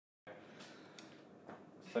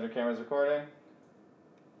Center camera's recording.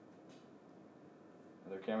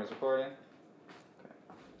 Other camera's recording. Okay.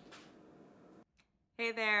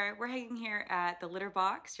 Hey there, we're hanging here at the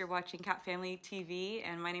LitterBox. You're watching Cat Family TV,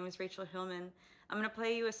 and my name is Rachel Hillman. I'm going to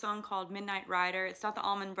play you a song called McKnight Rider. It's not the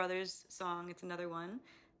Allman Brothers song, it's another one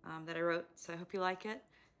that I wrote, so I hope you like it.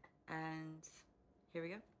 And here we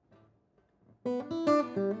go.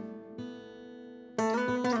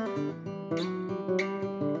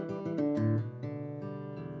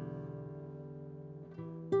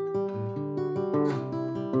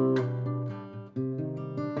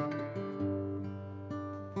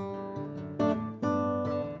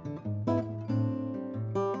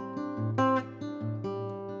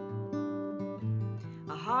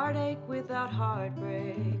 A heartache without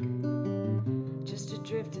heartbreak, just a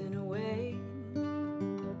drifting away.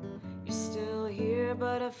 You're still here,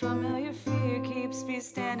 but a familiar fear keeps me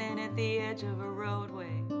standing at the edge of a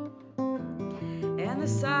roadway. And the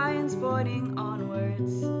signs pointing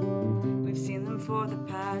onwards, we've seen them for the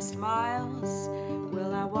past miles.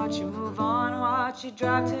 Will I watch you move on, watch you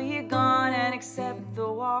drive till you're gone, and accept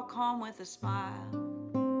the walk home with a smile?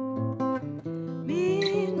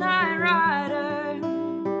 Midnight rider,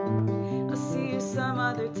 I'll see you some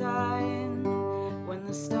other time, when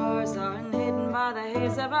the stars aren't hidden by the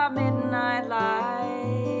haze of our midnight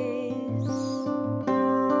lights.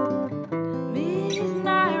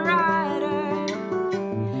 Midnight rider,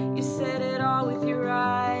 you said it all with your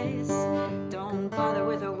eyes. Don't bother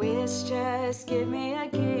with a wish, just give me a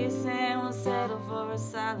kiss and we'll settle for a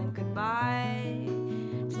silent goodbye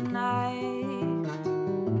tonight.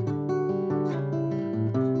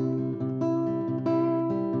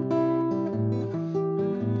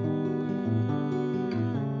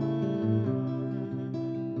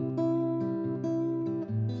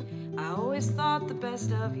 Thought the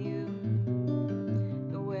best of you,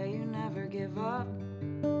 the way you never give up.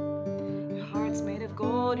 Your heart's made of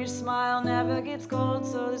gold, your smile never gets cold,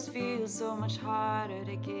 so this feels so much harder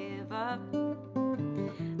to give up.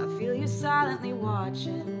 I feel you silently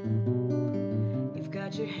watching, you've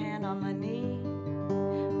got your hand on my knee.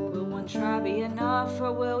 Will one try be enough,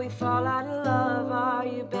 or will we fall out of love? Are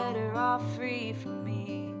you better off free from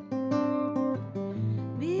me?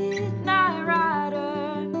 Midnight rider,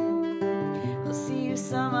 see you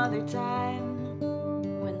some other time,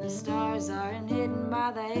 when the stars aren't hidden by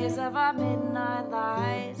the haze of our midnight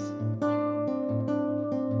lights.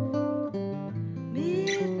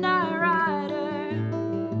 Midnight rider,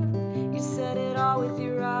 you said it all with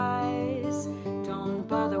your eyes. Don't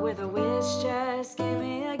bother with a wish, just give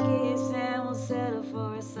me a kiss and we'll settle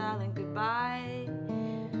for a silent goodbye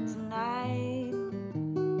tonight.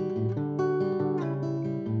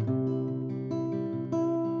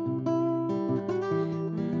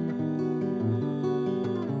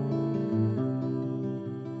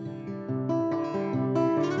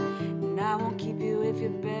 I won't keep you if you're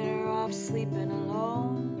better off sleeping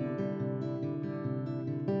alone.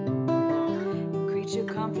 Your creature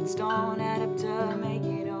comforts don't add up to make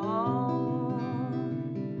it home.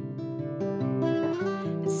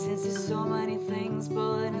 And since there's so many things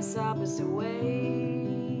pulling us opposite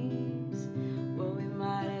ways, well, we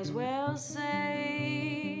might as well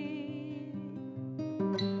say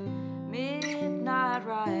Midnight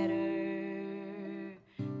Rider,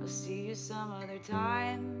 I'll see you some other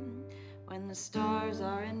time, when the stars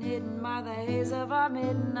aren't hidden by the haze of our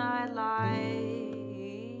midnight lights.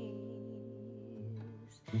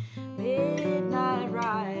 Midnight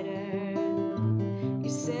rider, you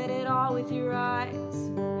said it all with your eyes.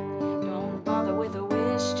 Don't bother with a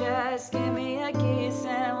wish, just give me a kiss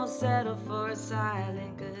and we'll settle for a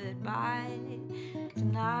silent goodbye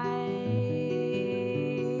tonight.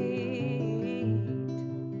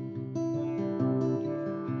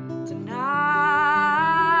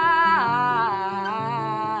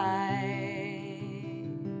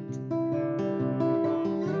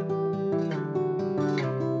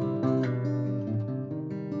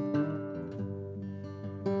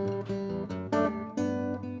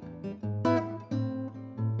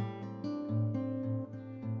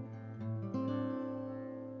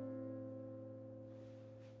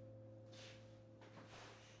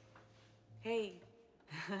 Hey,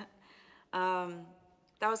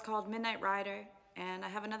 that was called Midnight Rider, and I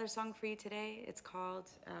have another song for you today. It's called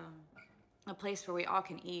A Place Where We All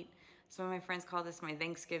Can Eat. Some of my friends call this my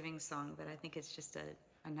Thanksgiving song, but I think it's just a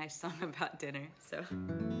nice song about dinner, so.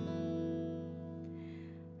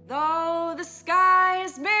 Though the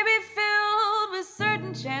skies may be filled with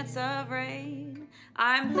certain chance of rain,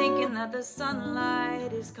 I'm thinking that the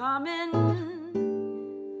sunlight is coming.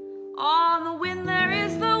 On the wind there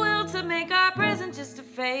is the will to make our present just a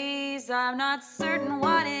phase. I'm not certain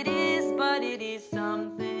what it is, but it is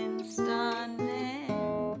something stunning.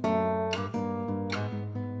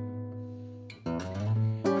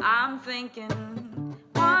 I'm thinking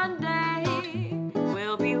one day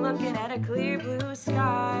we'll be looking at a clear blue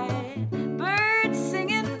sky, birds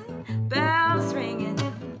singing, bells ringing,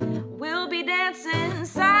 we'll be dancing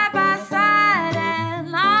side by side.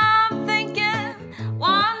 And I'm thinking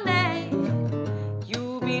one day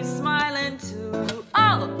you'll be smiling too.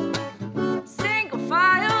 Oh, single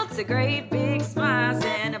file to great big smiles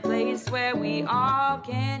and a place where we all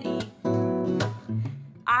can eat.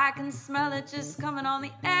 I can smell it just coming on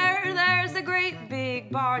the air. There's a great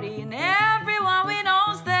big party and everyone we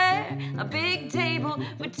know's there. A big table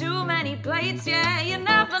with too many plates. Yeah, you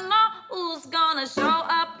never know who's gonna show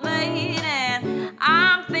up late. And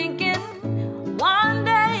I'm thinking one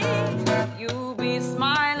day you'll be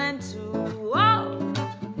smiling too.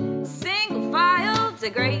 Oh, single file to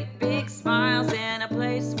great big smiles and a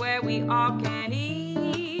place where we all can eat.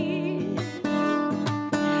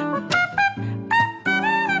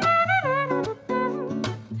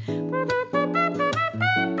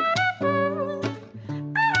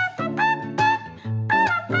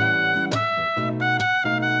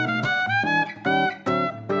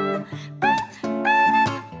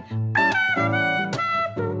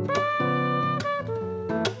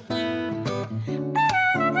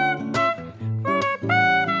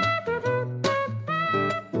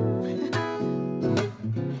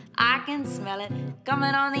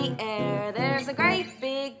 Coming on the air, there's a great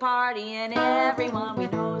big party and everyone we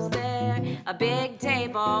know's there. A big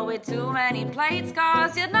table with too many plates,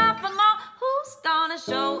 cause you never know who's gonna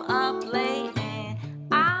show up late. And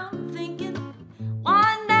I'm thinking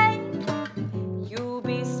one day you'll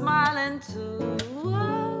be smiling too.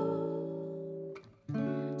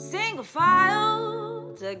 Single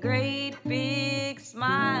file to great big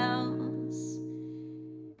smiles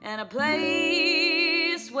and a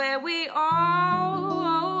place where we